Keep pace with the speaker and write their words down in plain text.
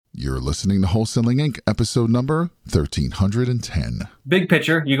You're listening to Wholesaling Inc., episode number 1310. Big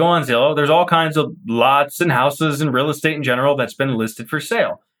picture, you go on Zillow, there's all kinds of lots and houses and real estate in general that's been listed for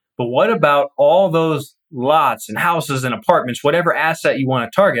sale. But what about all those lots and houses and apartments, whatever asset you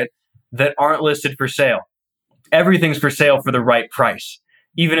want to target, that aren't listed for sale? Everything's for sale for the right price,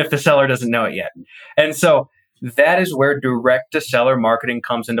 even if the seller doesn't know it yet. And so that is where direct-to-seller marketing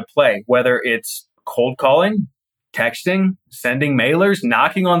comes into play, whether it's cold calling, texting, sending mailers,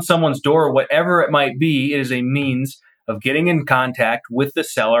 knocking on someone's door, whatever it might be. It is a means of getting in contact with the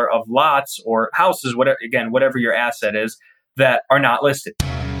seller of lots or houses, whatever your asset is, that are not listed.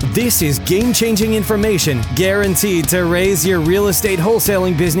 This is game-changing information guaranteed to raise your real estate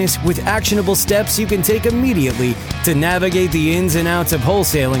wholesaling business with actionable steps you can take immediately to navigate the ins and outs of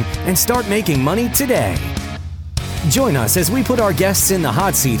wholesaling and start making money today. Join us as we put our guests in the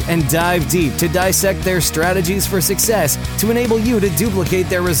hot seat and dive deep to dissect their strategies for success to enable you to duplicate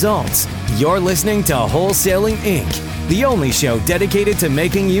their results. You're listening to Wholesaling Inc., the only show dedicated to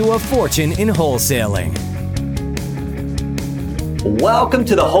making you a fortune in wholesaling. Welcome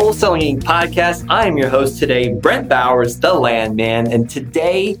to the Wholesaling Inc. podcast. I am your host today, Brent Bowers, the Landman, and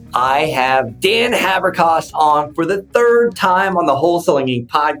today I have Dan Haverkost on for the third time on the Wholesaling Inc.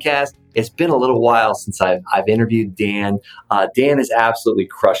 podcast. It's been a little while since I've interviewed Dan. Dan is absolutely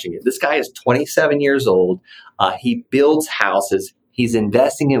crushing it. This guy is 27 years old. He builds houses. He's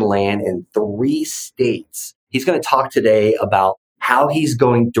investing in land in 3 states. He's going to talk today about how he's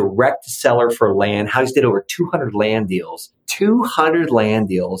going direct to seller for land, how he's did over 200 land deals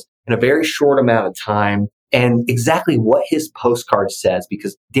in a very short amount of time, and exactly what his postcard says,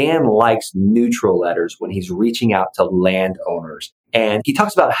 because Dan likes neutral letters when he's reaching out to landowners. And he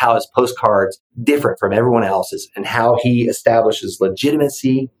talks about how his postcards different from everyone else's and how he establishes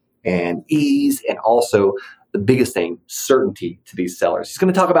legitimacy and ease and also the biggest thing, certainty to these sellers. He's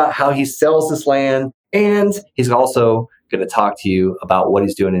going to talk about how he sells this land, and he's also going to talk to you about what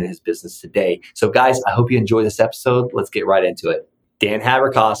he's doing in his business today. So guys, I hope you enjoy this episode. Let's get right into it. Dan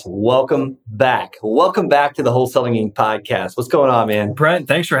Haverkost, welcome back. Welcome back to the Wholesaling Inc. podcast. What's going on, man? Brent,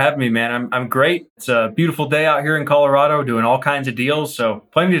 thanks for having me, man. I'm great. It's a beautiful day out here in Colorado, doing all kinds of deals, so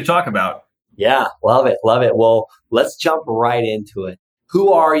plenty to talk about. Yeah, love it. Well, let's jump right into it.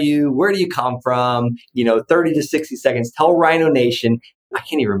 Who are you? Where do you come from? 30 to 60 seconds. Tell Rhino Nation. I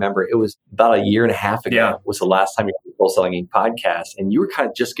can't even remember. It was about a year and a half ago was the last time you had the Wholesaling Inc. podcast, and you were kind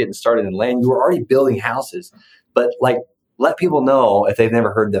of just getting started in land. You were already building houses, but let people know if they've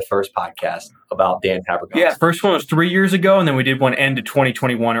never heard the first podcast about Dan Haverkost. Yeah, first one was 3 years ago, and then we did one end of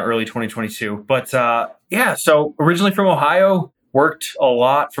 2021 or early 2022. But so originally from Ohio, worked a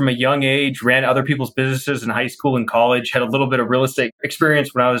lot from a young age, ran other people's businesses in high school and college, had a little bit of real estate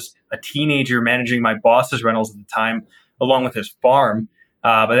experience when I was a teenager managing my boss's rentals at the time, along with his farm.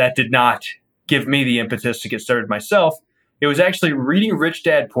 But that did not give me the impetus to get started myself. It was actually reading Rich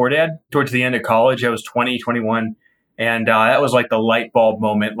Dad, Poor Dad towards the end of college. I was 20, 21. And that was like the light bulb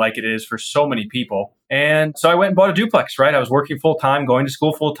moment, like it is for so many people. And so I went and bought a duplex, right? I was working full time, going to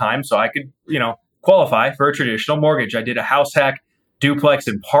school full time, so I could, qualify for a traditional mortgage. I did a house hack duplex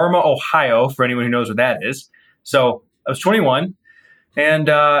in Parma, Ohio, for anyone who knows what that is. So I was 21.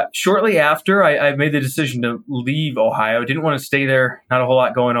 And shortly after, I made the decision to leave Ohio. Didn't want to stay there. Not a whole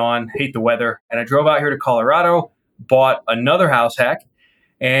lot going on. Hate the weather. And I drove out here to Colorado, bought another house hack.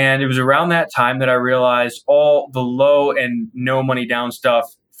 And it was around that time that I realized all the low and no money down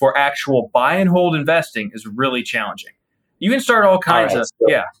stuff for actual buy and hold investing is really challenging. You can start all kinds of.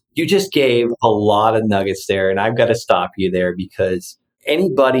 You just gave a lot of nuggets there, and I've got to stop you there because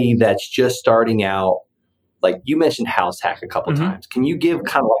anybody that's just starting out, like you mentioned house hack a couple times. Can you give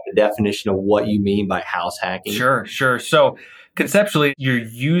kind of like a definition of what you mean by house hacking? Sure. So conceptually, you're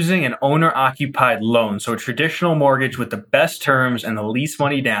using an owner-occupied loan, so a traditional mortgage with the best terms and the least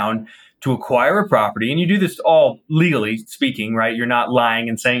money down to acquire a property. And you do this all legally speaking, right? You're not lying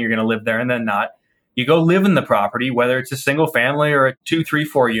and saying you're going to live there and then not. You go live in the property, whether it's a single family or a 2, 3,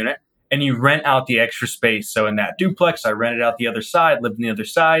 4 unit, and you rent out the extra space. So in that duplex, I rented out the other side, lived on the other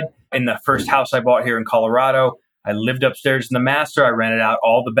side. In the first house I bought here in Colorado, I lived upstairs in the master. I rented out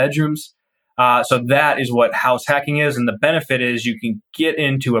all the bedrooms. So that is what house hacking is. And the benefit is you can get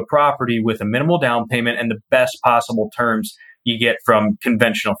into a property with a minimal down payment and the best possible terms you get from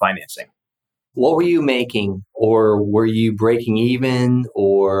conventional financing. What were you making, or were you breaking even,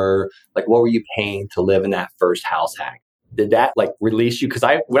 or like what were you paying to live in that first house hack? Did that like release you? Because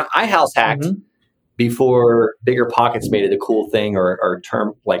when I house hacked before Bigger Pockets made it a cool thing or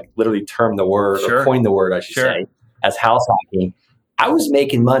term, like literally term the word or coin the word, I should say, as house hacking. I was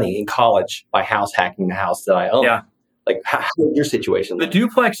making money in college by house hacking the house that I owned. Yeah. Like, how was your situation? The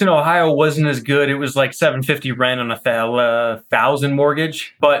duplex in Ohio wasn't as good. It was like $750 rent on a $1,000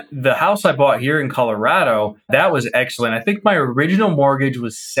 mortgage. But the house I bought here in Colorado, that was excellent. I think my original mortgage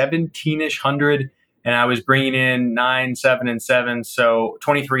was 17-ish hundred, and I was bringing in 9, 7, and 7, so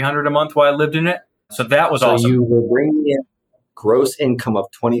 $2,300 a month while I lived in it. So that was awesome. So you were bringing in gross income of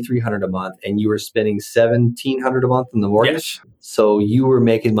 $2,300 a month, and you were spending $1,700 a month in the mortgage. Yes. So you were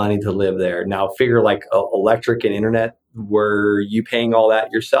making money to live there. Now, figure like electric and internet. Were you paying all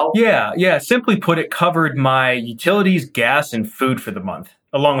that yourself? Yeah. Simply put, it covered my utilities, gas, and food for the month,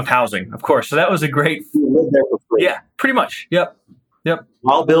 along with housing, of course. So that was a great. You lived there for free. Yeah, pretty much. Yep.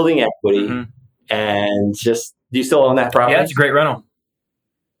 While building equity, and just, do you still own that property? Yeah, it's a great rental.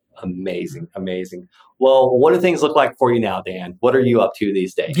 Amazing. Well, what do things look like for you now, Dan? What are you up to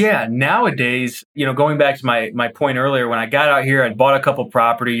these days? Yeah, nowadays, going back to my point earlier, when I got out here, I bought a couple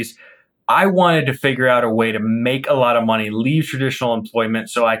properties. I wanted to figure out a way to make a lot of money, leave traditional employment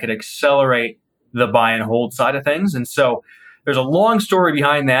so I could accelerate the buy and hold side of things. And so there's a long story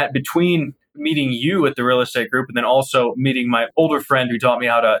behind that, between meeting you at the real estate group and then also meeting my older friend who taught me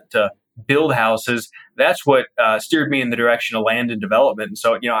how to build houses. That's what steered me in the direction of land and development. And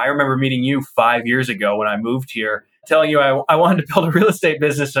so, I remember meeting you 5 years ago when I moved here, telling you I wanted to build a real estate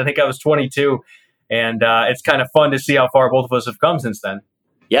business. I think I was 22. And it's kind of fun to see how far both of us have come since then.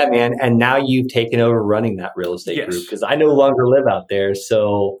 Yeah, man. And now you've taken over running that real estate group, because I no longer live out there.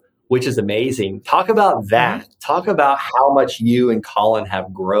 So, which is amazing. Talk about that. Talk about how much you and Colin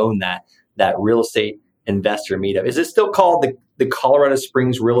have grown that real estate investor meetup. Is it still called the Colorado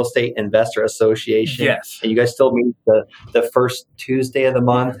Springs Real Estate Investor Association? Yes. And you guys still meet the first Tuesday of the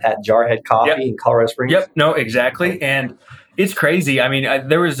month at Jarhead Coffee in Colorado Springs? Yep. No, exactly. And it's crazy. I mean,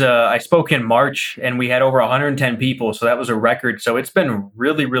 I spoke in March and we had over 110 people. So that was a record. So it's been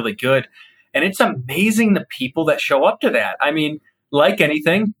really, really good. And it's amazing the people that show up to that. I mean, like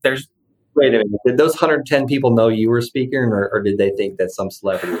anything, there's... Wait a minute. Did those 110 people know you were speaking, or did they think that some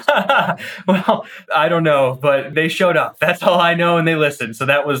celebrity was speaking? Well, I don't know, but they showed up. That's all I know. And they listened. So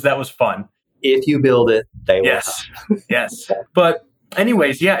that was fun. If you build it, they will. Yes. But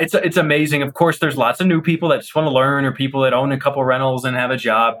anyways, yeah, it's amazing. Of course, there's lots of new people that just want to learn, or people that own a couple rentals and have a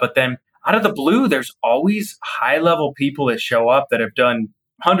job. But then out of the blue, there's always high-level people that show up that have done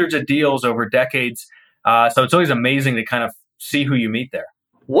hundreds of deals over decades. So it's always amazing to kind of see who you meet there.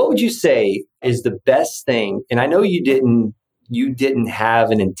 What would you say is the best thing? And I know you didn't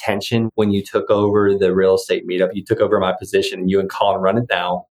have an intention when you took over the real estate meetup. You took over my position and you and Colin run it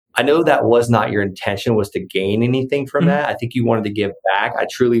now. I know that was not your intention, was to gain anything from that. I think you wanted to give back. I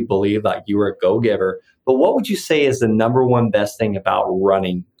truly believe that you were a go-giver. But what would you say is the number one best thing about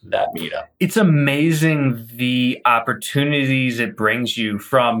running that meetup? It's amazing the opportunities it brings you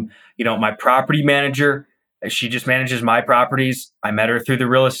from, my property manager. She just manages my properties. I met her through the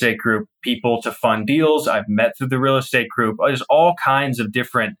real estate group. People to fund deals I've met through the real estate group. There's all kinds of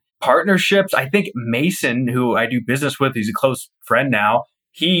different partnerships. I think Mason, who I do business with, he's a close friend now.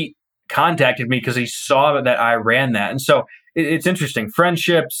 He contacted me because he saw that I ran that. And so it's interesting.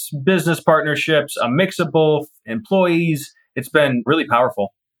 Friendships, business partnerships, a mix of both, employees. It's been really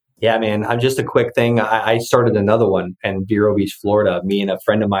powerful. Yeah, man. I'm just a quick thing. I started another one in Vero Beach, Florida, me and a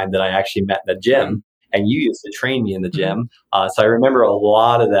friend of mine that I actually met in the gym. And you used to train me in the gym. So I remember a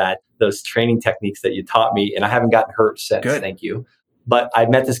lot of those training techniques that you taught me, and I haven't gotten hurt since. Good. Thank you. But I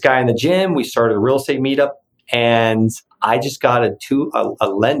met this guy in the gym. We started a real estate meetup, and I just got a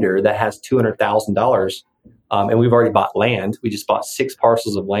lender that has $200,000. And we've already bought land. We just bought 6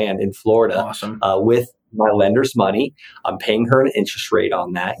 parcels of land in Florida. Awesome. With my lender's money. I'm paying her an interest rate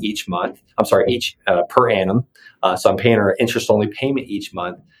on that each month. Each per annum. So I'm paying her an interest-only payment each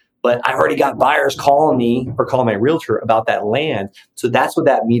month. But I already got buyers calling me or calling my realtor about that land. So that's what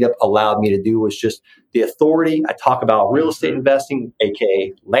that meetup allowed me to do, was just the authority. I talk about real estate investing,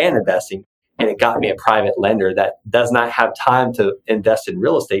 aka land investing, and it got me a private lender that does not have time to invest in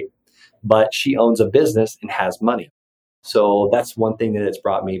real estate, but she owns a business and has money. So that's one thing that it's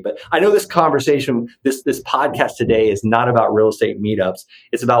brought me. But I know this conversation, this podcast today is not about real estate meetups.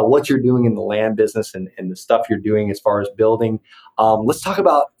 It's about what you're doing in the land business and the stuff you're doing as far as building. Let's talk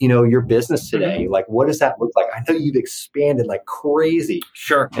about, your business today. Like, what does that look like? I know you've expanded like crazy.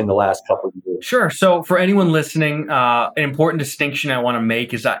 Sure. In the last couple of years. Sure. So for anyone listening, an important distinction I want to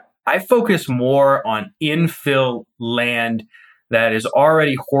make is that I focus more on infill land that is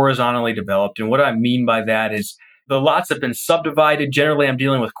already horizontally developed. And what I mean by that is the lots have been subdivided. Generally, I'm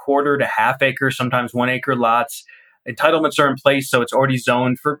dealing with quarter to half acre, sometimes 1 acre lots. Entitlements are in place, so it's already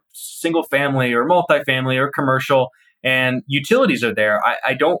zoned for single family or multifamily or commercial, and utilities are there.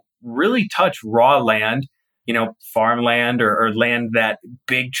 I don't really touch raw land. farmland or land that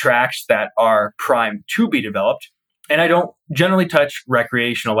big tracts that are prime to be developed. And I don't generally touch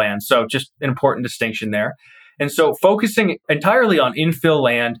recreational land. So just an important distinction there. And so focusing entirely on infill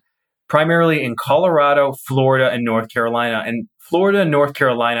land, primarily in Colorado, Florida, and North Carolina. And Florida and North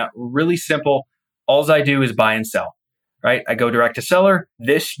Carolina, really simple. All I do is buy and sell, right? I go direct to seller.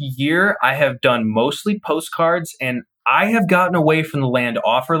 This year, I have done mostly postcards, and I have gotten away from the land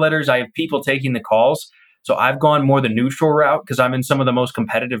offer letters. I have people taking the calls. So I've gone more the neutral route because I'm in some of the most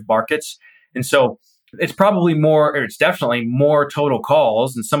competitive markets. And so it's definitely more total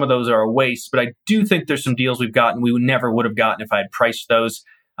calls, and some of those are a waste. But I do think there's some deals we've gotten we never would have gotten if I had priced those.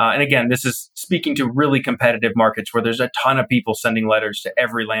 And again, this is speaking to really competitive markets where there's a ton of people sending letters to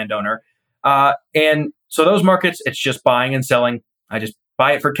every landowner. And so those markets, it's just buying and selling. I just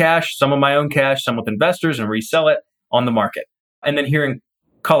buy it for cash, some of my own cash, some with investors, and resell it on the market. And then here in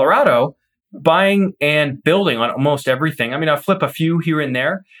Colorado, buying and building on almost everything. I mean, I flip a few here and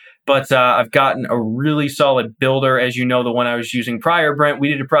there, but I've gotten a really solid builder. As you know, the one I was using prior, Brent, we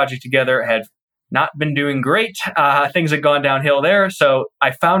did a project together, had not been doing great. Things had gone downhill there. So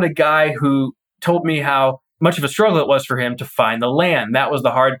I found a guy who told me how much of a struggle it was for him to find the land. That was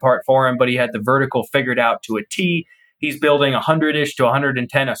the hard part for him, but he had the vertical figured out to a T. He's building 100-ish to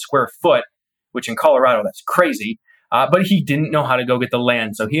 110 a square foot, which in Colorado, that's crazy. But he didn't know how to go get the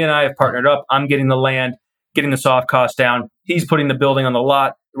land. So he and I have partnered up. I'm getting the land, getting the soft cost down. He's putting the building on the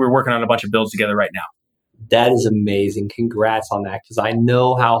lot. We're working on a bunch of builds together right now. That is amazing. Congrats on that, because I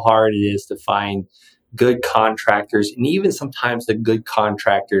know how hard it is to find good contractors, and even sometimes the good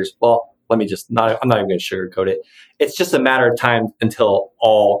contractors, I'm not even going to sugarcoat it. It's just a matter of time until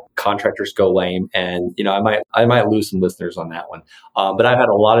all contractors go lame. And, I might lose some listeners on that one. But I've had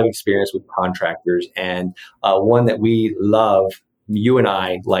a lot of experience with contractors, and one that we love, you and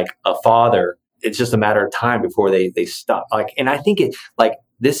I, like a father, it's just a matter of time before they stop. And I think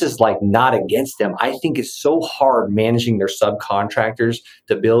this is not against them. I think it's so hard managing their subcontractors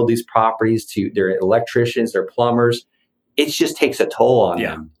to build these properties, to their electricians, their plumbers. It just takes a toll on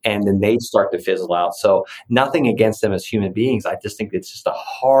them, and then they start to fizzle out. So nothing against them as human beings. I just think it's just a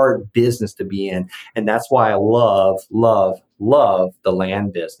hard business to be in. And that's why I love the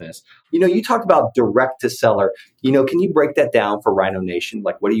land business. You talk about direct to seller. Can you break that down for Rhino Nation?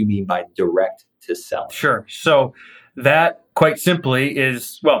 What do you mean by direct to seller? Sure. So that quite simply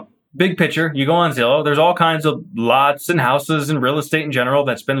is, big picture. You go on Zillow, there's all kinds of lots and houses and real estate in general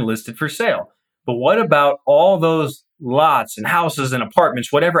that's been listed for sale. But what about all those lots and houses and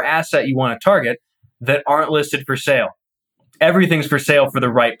apartments, whatever asset you want to target, that aren't listed for sale? Everything's for sale for the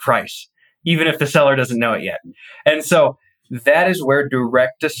right price, even if the seller doesn't know it yet. And so that is where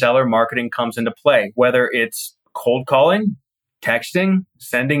direct to seller marketing comes into play, whether it's cold calling, texting,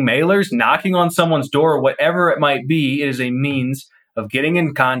 sending mailers, knocking on someone's door, whatever it might be. It is a means of getting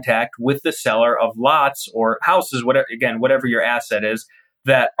in contact with the seller of lots or houses, whatever your asset is,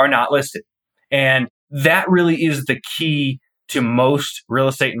 that are not listed. And that really is the key to most real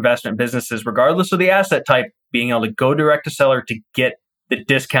estate investment businesses, regardless of the asset type, being able to go direct to seller to get the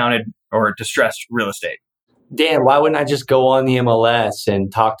discounted or distressed real estate. Dan, why wouldn't I just go on the MLS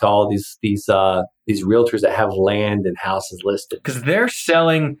and talk to all these realtors that have land and houses listed? Because they're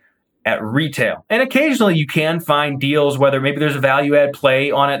selling at retail. And occasionally you can find deals, whether maybe there's a value add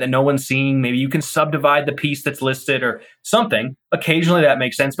play on it that no one's seeing. Maybe you can subdivide the piece that's listed or something. Occasionally that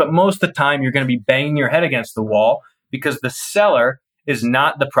makes sense. But most of the time you're going to be banging your head against the wall because the seller is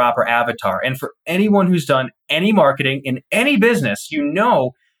not the proper avatar. And for anyone who's done any marketing in any business,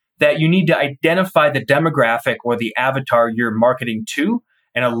 that you need to identify the demographic or the avatar you're marketing to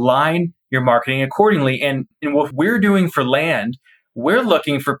and align your marketing accordingly. And what we're doing for land, we're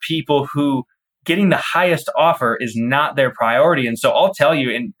looking for people who getting the highest offer is not their priority. And so I'll tell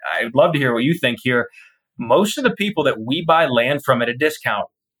you, and I'd love to hear what you think here, most of the people that we buy land from at a discount,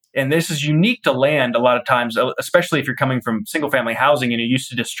 and this is unique to land a lot of times, especially if you're coming from single family housing and you're used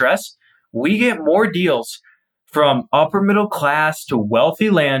to distress, we get more deals from upper middle class to wealthy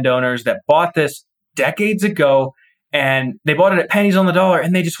landowners that bought this decades ago, and they bought it at pennies on the dollar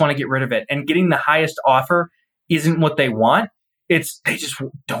and they just want to get rid of it. And getting the highest offer isn't what they want. They just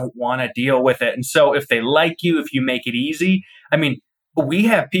don't want to deal with it. And so if they like you, if you make it easy, we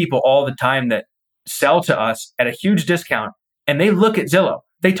have people all the time that sell to us at a huge discount and they look at Zillow.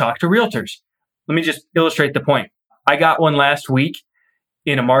 They talk to realtors. Let me just illustrate the point. I got one last week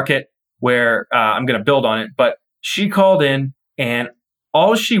in a market where I'm going to build on it, but she called in and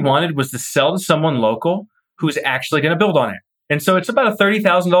all she wanted was to sell to someone local who's actually going to build on it. And so it's about a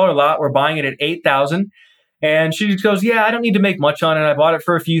 $30,000 lot. We're buying it at $8,000. And she just goes, yeah, I don't need to make much on it. I bought it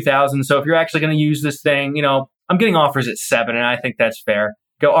for a few thousand. So if you're actually going to use this thing, I'm getting offers at 7 and I think that's fair.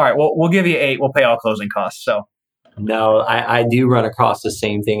 Go, all right, well, we'll give you 8. We'll pay all closing costs. So no, I do run across the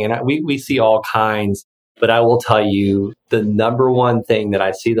same thing. And we see all kinds, but I will tell you the number one thing that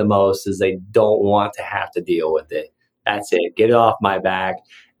I see the most is they don't want to have to deal with it. That's it. Get it off my back.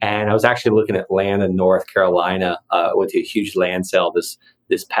 And I was actually looking at land in North Carolina with a huge land sale this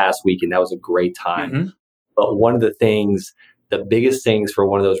past week, and that was a great time. Mm-hmm. But one of the biggest things for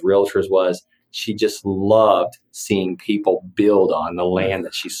one of those realtors was she just loved seeing people build on the land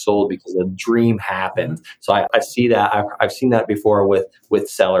that she sold because a dream happened. Mm-hmm. So I see that. I've seen that before with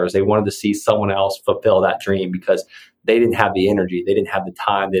sellers. They wanted to see someone else fulfill that dream because they didn't have the energy, they didn't have the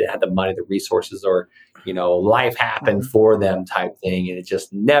time, they didn't have the money, the resources, or life happened for them type thing, and it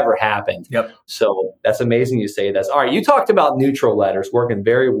just never happened. Yep. So that's amazing you say that. All right, you talked about neutral letters working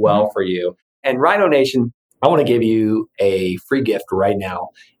very well for you. And Rhino Nation, I want to give you a free gift right now,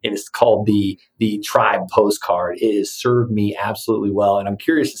 and it's called the Tribe postcard. It has served me absolutely well, and I'm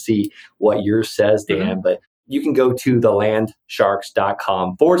curious to see what yours says, Dan. But you can go to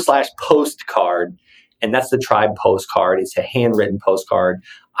thelandsharks.com/postcard, and that's the Tribe postcard. It's a handwritten postcard.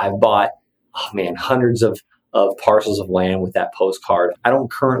 I've bought hundreds of parcels of land with that postcard. I don't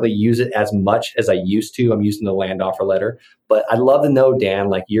currently use it as much as I used to. I'm using the land offer letter, but I'd love to know, Dan,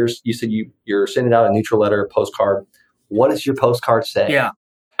 like you said you're sending out a neutral letter postcard. What does your postcard say? Yeah,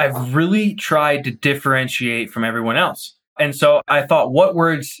 I've really tried to differentiate from everyone else. And so I thought, what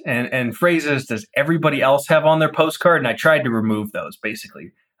words and phrases does everybody else have on their postcard? And I tried to remove those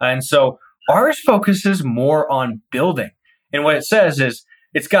basically. And so ours focuses more on building. And what it says is,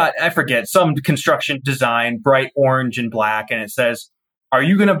 it's got, I forget, some construction design, bright orange and black. And it says, are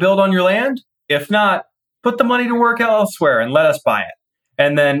you going to build on your land? If not, put the money to work elsewhere and let us buy it.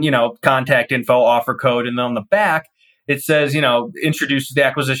 And then, contact info, offer code. And then on the back, it says, introduce the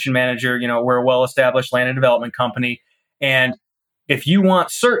acquisition manager. We're a well-established land and development company. And if you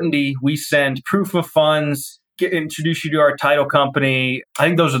want certainty, we send proof of funds, introduce you to our title company. I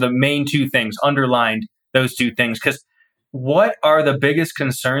think those are the main two things, underlined those two things. Because what are the biggest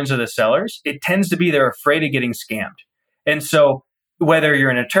concerns of the sellers? It tends to be they're afraid of getting scammed. And so whether you're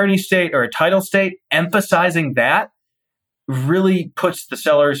an attorney state or a title state, emphasizing that really puts the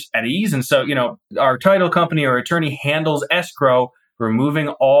sellers at ease. And so, our title company or attorney handles escrow, removing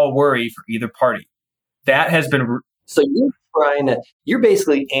all worry for either party. That has been... So you're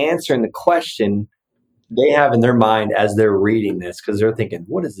basically answering the question they have in their mind as they're reading this, because they're thinking,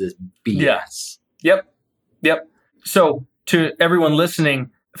 what is this BS? Yeah. Yep. So to everyone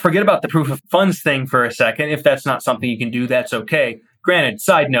listening, forget about the proof of funds thing for a second. If that's not something you can do, that's okay. Granted,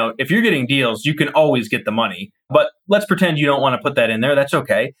 side note, if you're getting deals, you can always get the money. But let's pretend you don't want to put that in there. That's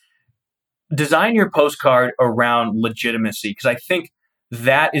okay. Design your postcard around legitimacy, because I think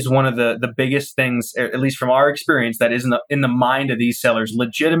that is one of the biggest things, at least from our experience, that is in the mind of these sellers.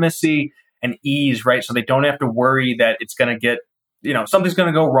 Legitimacy and ease, right? So they don't have to worry that it's going to get, something's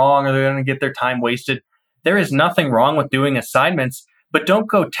going to go wrong or they're going to get their time wasted. There is nothing wrong with doing assignments, but don't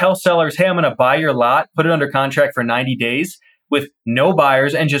go tell sellers, hey, I'm going to buy your lot, put it under contract for 90 days with no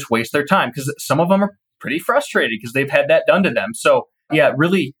buyers and just waste their time, because some of them are pretty frustrated because they've had that done to them. So yeah,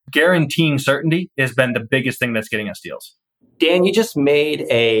 really guaranteeing certainty has been the biggest thing that's getting us deals. Dan, you just made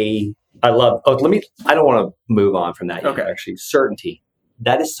I don't want to move on from that. Okay. Actually, certainty.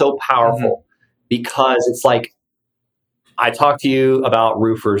 That is so powerful because it's like, I talk to you about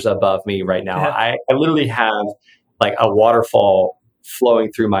roofers above me right now. Yeah. I literally have like a waterfall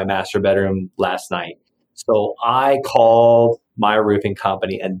flowing through my master bedroom last night. So I called my roofing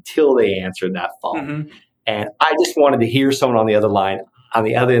company until they answered that phone. And I just wanted to hear someone on the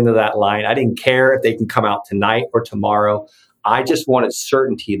other end of that line. I didn't care if they can come out tonight or tomorrow. I just wanted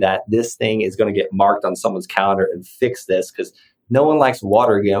certainty that this thing is going to get marked on someone's calendar and fix this, because no one likes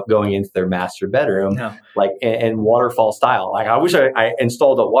water going into their master bedroom, like in waterfall style. Like I wish I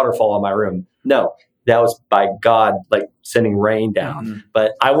installed a waterfall in my room. No, that was by God, like sending rain down.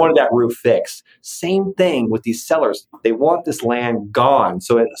 But I wanted that roof fixed. Same thing with these sellers. They want this land gone.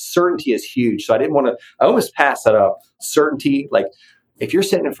 So certainty is huge. So I almost passed that up. Certainty, like if you're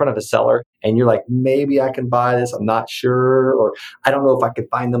sitting in front of a seller and you're like, maybe I can buy this, I'm not sure, or I don't know if I could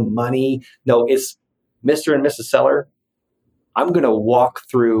find the money. No, it's Mr. and Mrs. Seller. I'm going to walk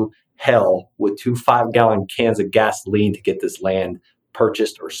through hell with 2 5-gallon cans of gasoline to get this land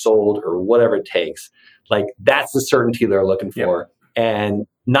purchased or sold or whatever it takes. Like that's the certainty they're looking for. And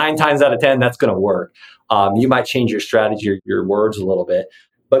 9 times out of 10, that's going to work. You might change your strategy or your words a little bit.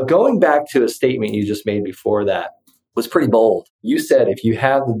 But going back to a statement you just made before that was pretty bold. You said if you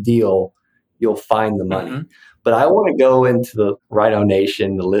have the deal, you'll find the money. Mhm. But I want to go into the Rhino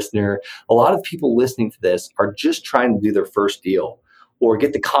Nation, the listener. A lot of people listening to this are just trying to do their first deal or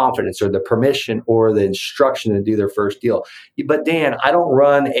get the confidence or the permission or the instruction to do their first deal. But Dan, I don't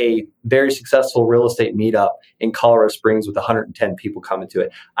run a very successful real estate meetup in Colorado Springs with 110 people coming to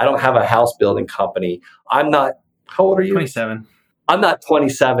it. I don't have a house building company. I'm not, how old are you? 27. I'm not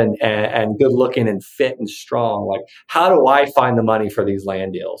 27 and good looking and fit and strong. Like, how do I find the money for these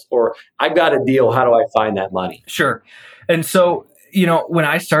land deals? Or I've got a deal. How do I find that money? Sure. And so, when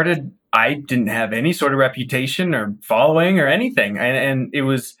I started, I didn't have any sort of reputation or following or anything. And it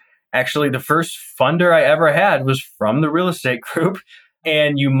was actually the first funder I ever had was from the real estate group.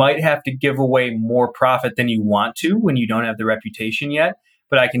 And you might have to give away more profit than you want to when you don't have the reputation yet.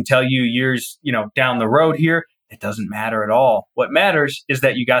 But I can tell you years, down the road here, it doesn't matter at all. What matters is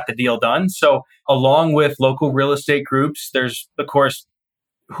that you got the deal done. So along with local real estate groups, there's, of course,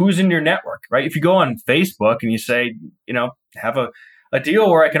 who's in your network, right? If you go on Facebook and you say, have a deal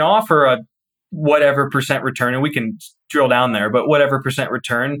where I can offer a whatever percent return, and we can drill down there, but whatever percent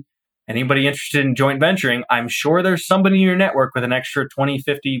return, anybody interested in joint venturing, I'm sure there's somebody in your network with an extra 20,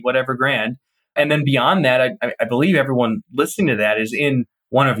 50, whatever grand. And then beyond that, I believe everyone listening to that is in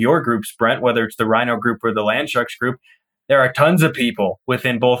one of your groups, Brent, whether it's the Rhino group or the Land Sharks group. There are tons of people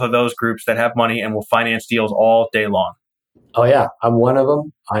within both of those groups that have money and will finance deals all day long. Oh, yeah. I'm one of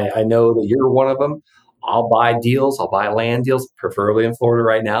them. I know that you're one of them. I'll buy deals. I'll buy land deals, preferably in Florida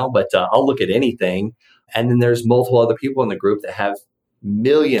right now, but I'll look at anything. And then there's multiple other people in the group that have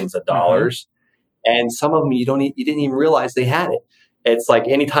millions of dollars. Mm-hmm. And some of them you didn't even realize they had it. It's like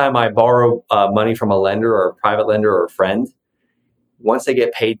anytime I borrow money from a lender or a private lender or a friend, once they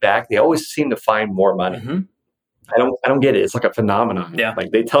get paid back, they always seem to find more money. Mm-hmm. I don't get it. It's like a phenomenon. Yeah.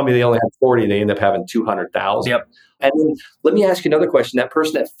 Like they tell me they only have 40, they end up having 200,000. Yep. And then let me ask you another question. That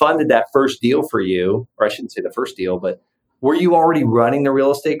person that funded that first deal for you, or I shouldn't say the first deal, but were you already running the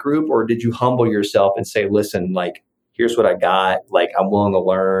real estate group, or did you humble yourself and say, listen, like, here's what I got. Like, I'm willing to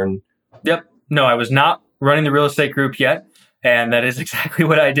learn. Yep. No, I was not running the real estate group yet. And that is exactly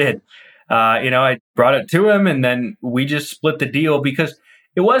what I did. I brought it to him and then we just split the deal because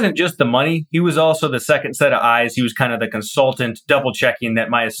it wasn't just the money. He was also the second set of eyes. He was kind of the consultant, double checking that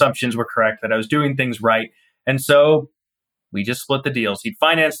my assumptions were correct, that I was doing things right. And so we just split the deals. He'd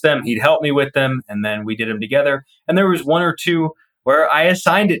finance them. He'd help me with them. And then we did them together. And there was one or two where I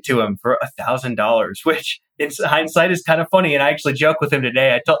assigned it to him for $1,000, which in hindsight is kind of funny. And I actually joke with him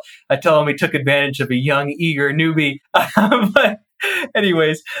today. I tell him he took advantage of a young, eager newbie. But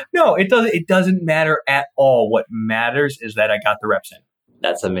anyways, no, it doesn't matter at all. What matters is that I got the reps in.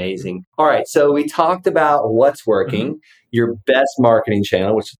 That's amazing. All right. So we talked about what's working, your best marketing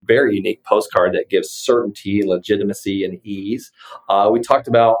channel, which is a very unique postcard that gives certainty, legitimacy, and ease. We talked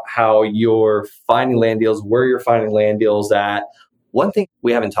about how you're finding land deals, where you're finding land deals at. One thing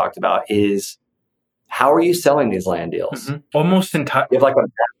we haven't talked about is how are you selling these land deals? Almost entirely. You have like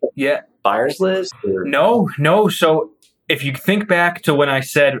a buyer's list? Or? No. So if you think back to when I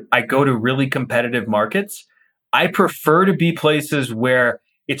said I go to really competitive markets, I prefer to be places where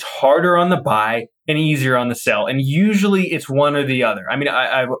it's harder on the buy and easier on the sell. And usually it's one or the other. I mean,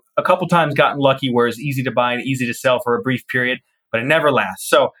 I've a couple times gotten lucky where it's easy to buy and easy to sell for a brief period, but it never lasts.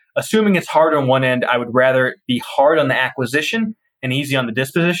 So assuming it's hard on one end, I would rather it be hard on the acquisition and easy on the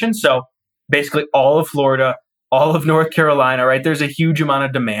disposition. So basically all of Florida, all of North Carolina, right? There's a huge amount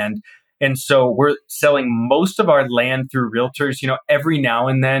of demand. And so we're selling most of our land through realtors. Every now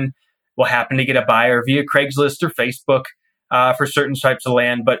and then we'll happen to get a buyer via Craigslist or Facebook for certain types of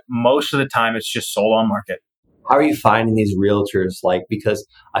land. But most of the time it's just sold on market. How are you finding these realtors? Because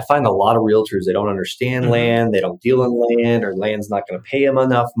I find a lot of realtors, they don't understand land, they don't deal in land, or land's not going to pay them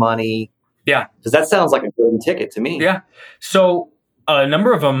enough money. Yeah. Because that sounds like a golden ticket to me. Yeah. So a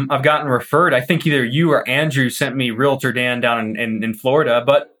number of them I've gotten referred. I think either you or Andrew sent me Realtor Dan down in Florida.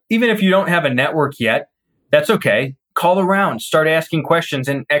 But even if you don't have a network yet, that's okay. Call around, start asking questions.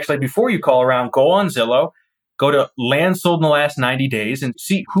 And actually, before you call around, go on Zillow, go to land sold in the last 90 days and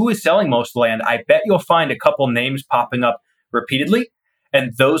see who is selling most land. I bet you'll find a couple names popping up repeatedly,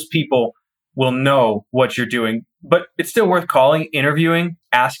 and those people will know what you're doing. But it's still worth calling, interviewing,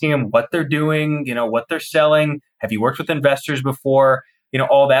 asking them what they're doing, what they're selling. Have you worked with investors before?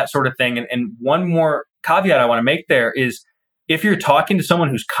 All that sort of thing. And one more caveat I want to make there is if you're talking to someone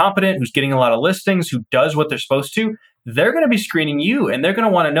who's competent, who's getting a lot of listings, who does what they're supposed to, they're going to be screening you and they're going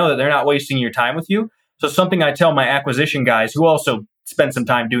to want to know that they're not wasting your time with you. So something I tell my acquisition guys who also spend some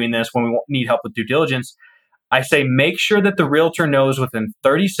time doing this when we need help with due diligence, I say, make sure that the realtor knows within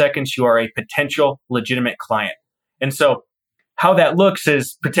 30 seconds you are a potential legitimate client. And so how that looks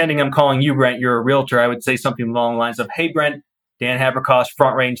is pretending I'm calling you, Brent. You're a realtor. I would say something along the lines of, hey, Brent, Dan Habercost,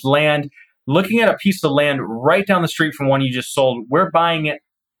 Front Range Land. Looking at a piece of land right down the street from one you just sold. We're buying it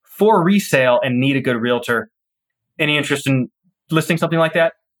for resale and need a good realtor. Any interest in listing something like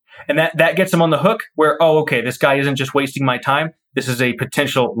that? And that gets them on the hook where, oh, okay, this guy isn't just wasting my time. This is a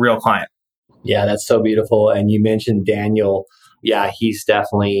potential real client. Yeah, that's so beautiful. And you mentioned Daniel. Yeah, he's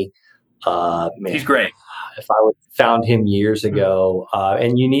definitely, man. He's great. If I would found him years ago,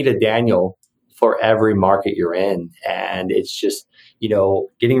 and you need a Daniel for every market you're in. And it's just,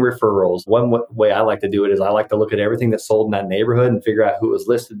 getting referrals. One way I like to do it is I like to look at everything that's sold in that neighborhood and figure out who it was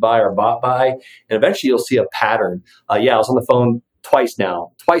listed by or bought by. And eventually you'll see a pattern. I was on the phone twice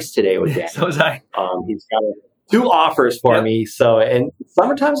today with Daniel. So was I. He's got 2 offers for me. So, and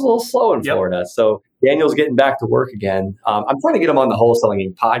summertime's a little slow in Florida. So Daniel's getting back to work again. I'm trying to get him on the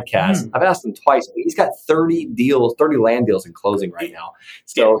Wholesaling podcast. I've asked him twice, but he's got 30 land deals in closing right now.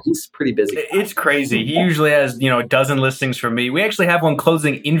 So he's pretty busy. It's crazy. He usually has, a dozen listings for me. We actually have one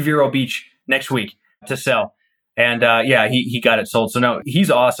closing in Vero Beach next week to sell. And he got it sold. So no, he's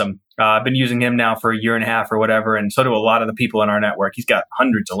awesome. I've been using him now for a year and a half or whatever. And so do a lot of the people in our network. He's got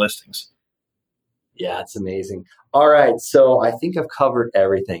hundreds of listings. Yeah, it's amazing. All right. So I think I've covered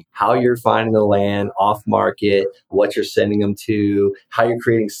everything. How you're finding the land off market, what you're sending them to, how you're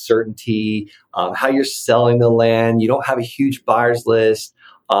creating certainty, how you're selling the land. You don't have a huge buyer's list,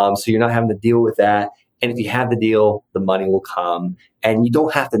 so you're not having to deal with that. And if you have the deal, the money will come. And you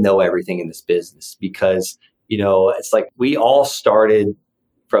don't have to know everything in this business because, it's like we all started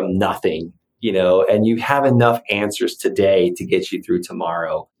from nothing, and you have enough answers today to get you through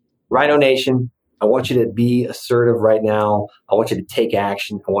tomorrow. Rhino Nation, I want you to be assertive right now. I want you to take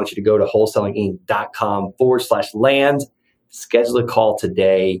action. I want you to go to wholesalinginc.com/land, schedule a call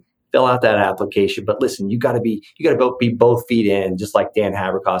today, fill out that application. But listen, you got to be both feet in, just like Dan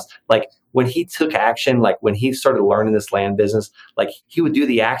Habercost. Like when he took action, like when he started learning this land business, like he would do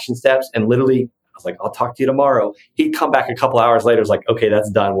the action steps and literally, I was like, I'll talk to you tomorrow. He'd come back a couple hours later. It was like, okay, that's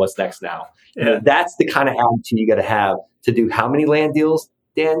done. What's next now? Yeah. That's the kind of attitude you got to have to do how many land deals?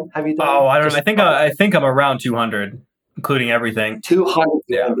 Dan, have you done? Oh, I don't know. I think I'm around 200, including everything. 200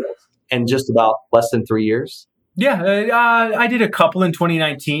 deals in just about less than 3 years? Yeah, I did a couple in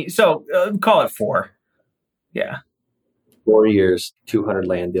 2019. So call it 4. Yeah. 4 years, 200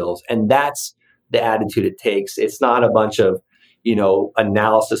 land deals. And that's the attitude it takes. It's not a bunch of,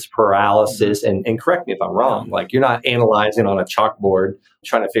 analysis paralysis. And correct me if I'm wrong. Like you're not analyzing on a chalkboard,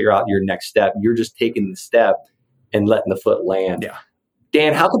 trying to figure out your next step. You're just taking the step and letting the foot land. Yeah.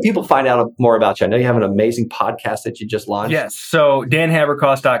 Dan, how can people find out more about you? I know you have an amazing podcast that you just launched. Yes. So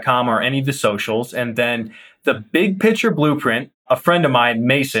danhabercost.com or any of the socials. And then the big picture blueprint, a friend of mine,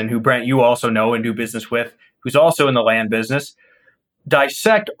 Mason, who Brent, you also know and do business with, who's also in the land business,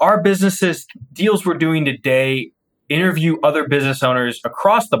 dissect our businesses, deals we're doing today, interview other business owners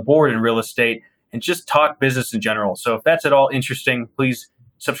across the board in real estate, and just talk business in general. So if that's at all interesting, please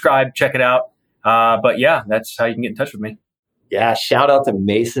subscribe, check it out. But yeah, that's how you can get in touch with me. Yeah, shout out to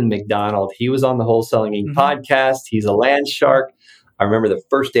Mason McDonald. He was on the Wholesaling Inc. podcast. He's a land shark. I remember the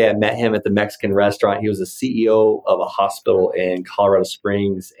first day I met him at the Mexican restaurant. He was the CEO of a hospital in Colorado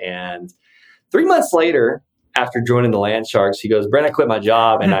Springs. And 3 months later, after joining the Land Sharks, he goes, Brent, I quit my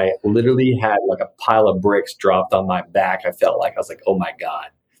job. And I literally had like a pile of bricks dropped on my back. I was like, oh my God.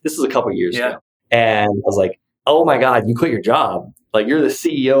 This is a couple of years ago. And I was like, oh my God, you quit your job. Like you're the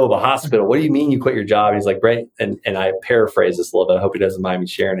CEO of a hospital. What do you mean you quit your job? And he's like, Brent, and I paraphrase this a little bit. I hope he doesn't mind me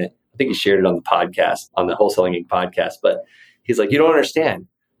sharing it. I think he shared it on the podcast, on the Wholesaling Inc. podcast. But he's like, you don't understand.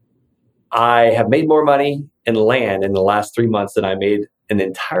 I have made more money in land in the last 3 months than I made an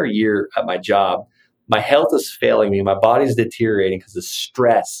entire year at my job. My health is failing me. My body's deteriorating because of the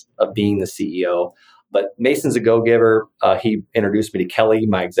stress of being the CEO. But Mason's a go-giver. He introduced me to Kelly,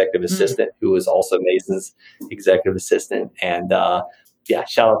 my executive assistant, who is also Mason's executive assistant. And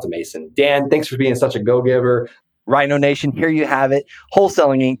shout out to Mason. Dan, thanks for being such a go-giver. Rhino Nation, here you have it.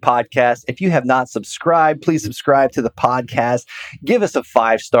 Wholesaling Inc. podcast. If you have not subscribed, please subscribe to the podcast. Give us a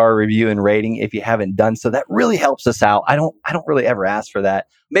 5-star review and rating if you haven't done so. That really helps us out. I don't really ever ask for that.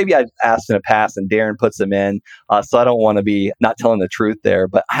 Maybe I've asked in the past and Darren puts them in. So I don't want to be not telling the truth there,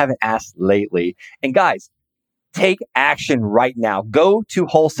 but I haven't asked lately. And guys, take action right now. Go to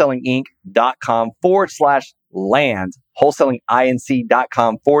wholesalinginc.com/land,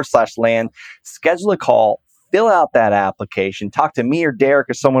 wholesalinginc.com/land. Schedule a call. Fill out that application. Talk to me or Derek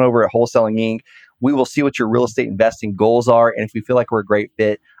or someone over at Wholesaling Inc. We will see what your real estate investing goals are. And if we feel like we're a great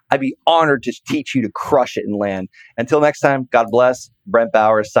fit, I'd be honored to teach you to crush it in land. Until next time, God bless. Brent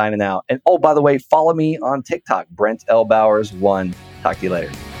Bowers signing out. And oh, by the way, follow me on TikTok, Brent L. Bowers 1. Talk to you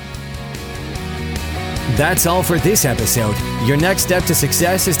later. That's all for this episode. Your next step to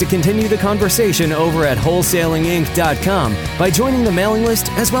success is to continue the conversation over at wholesalinginc.com by joining the mailing list,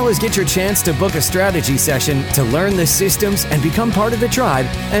 as well as get your chance to book a strategy session to learn the systems and become part of the tribe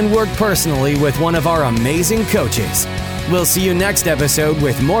and work personally with one of our amazing coaches. We'll see you next episode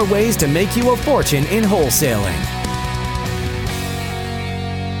with more ways to make you a fortune in wholesaling.